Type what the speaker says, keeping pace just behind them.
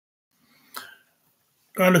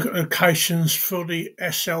Going to look at locations for the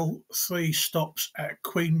SL3 stops at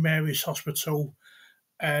Queen Mary's Hospital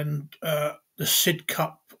and the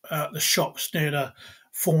Sidcup, the shops near the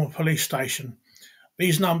former police station.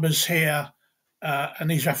 These numbers here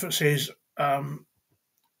and these references aren't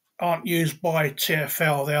used by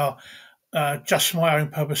TfL. They are just for my own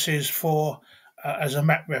purposes for as a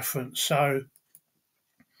map reference. So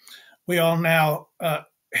we are now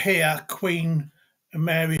here, Queen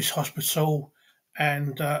Mary's Hospital,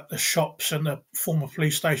 and the shops and the former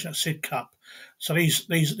police station at Sidcup. So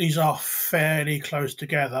these are fairly close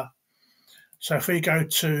together. So if we go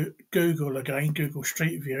to Google again, Google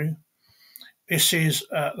Street View, this is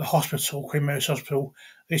the hospital, Queen Mary's Hospital.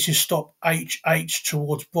 This is stop HH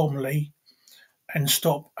towards Bromley and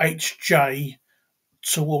stop HJ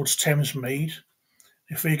towards Thamesmead.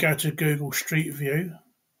 If we go to Google Street View,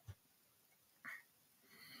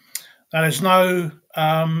 now there's no,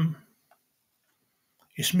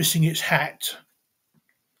 it's missing its hat,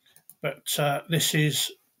 but this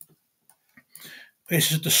is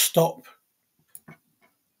the stop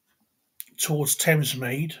towards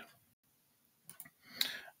Thamesmead,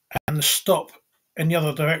 and the stop in the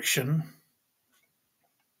other direction,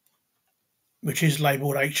 which is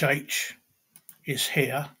labelled HH, is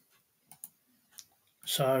here.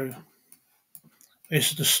 So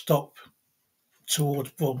this is the stop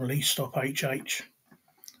towards Bromley, stop HH,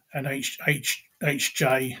 and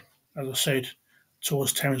HJ, as I said,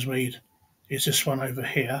 towards Thamesmead is this one over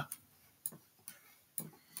here.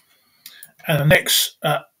 And the next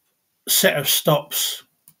set of stops,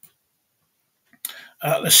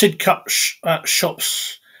 the Sidcup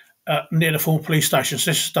shops near the former police station.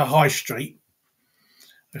 So this is the High Street.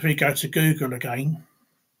 If we go to Google again,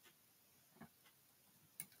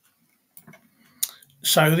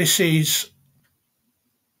 so this is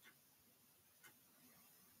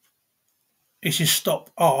stop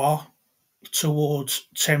R towards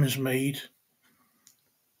Thamesmead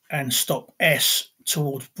and stop S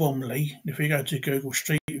towards Bromley. If we go to Google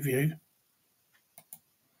Street View,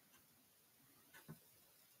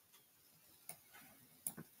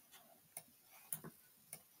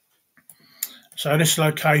 so this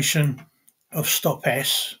location of stop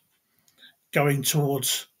S going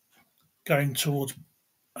towards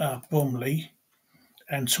Bromley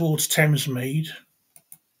and towards Thamesmead.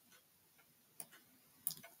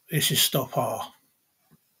 This is stop R,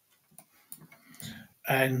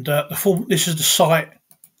 and this is the site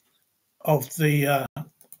of the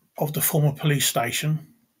former police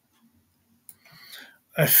station.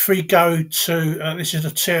 If we go to this is the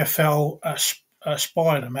TfL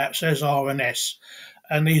spider maps. There's R and S,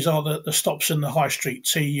 and these are the stops in the High Street,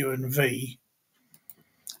 T, U, and V.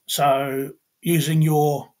 So using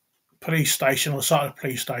your police station or site of the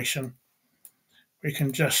police station, we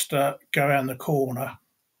can just go around the corner.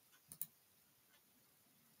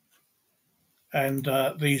 And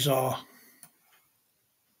this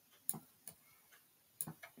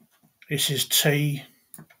is T,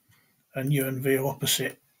 and U and V are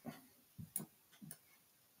opposite.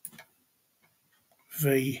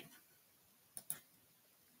 V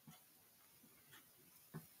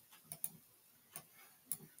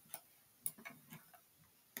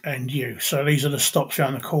and U. So these are the stops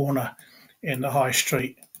around the corner in the High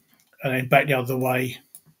Street, and then back the other way,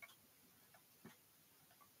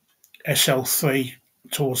 SL3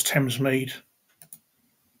 towards Thamesmead,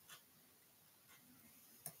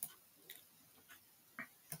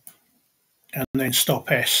 and then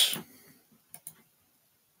stop S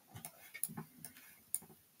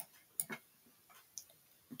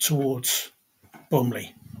towards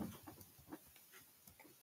Bromley.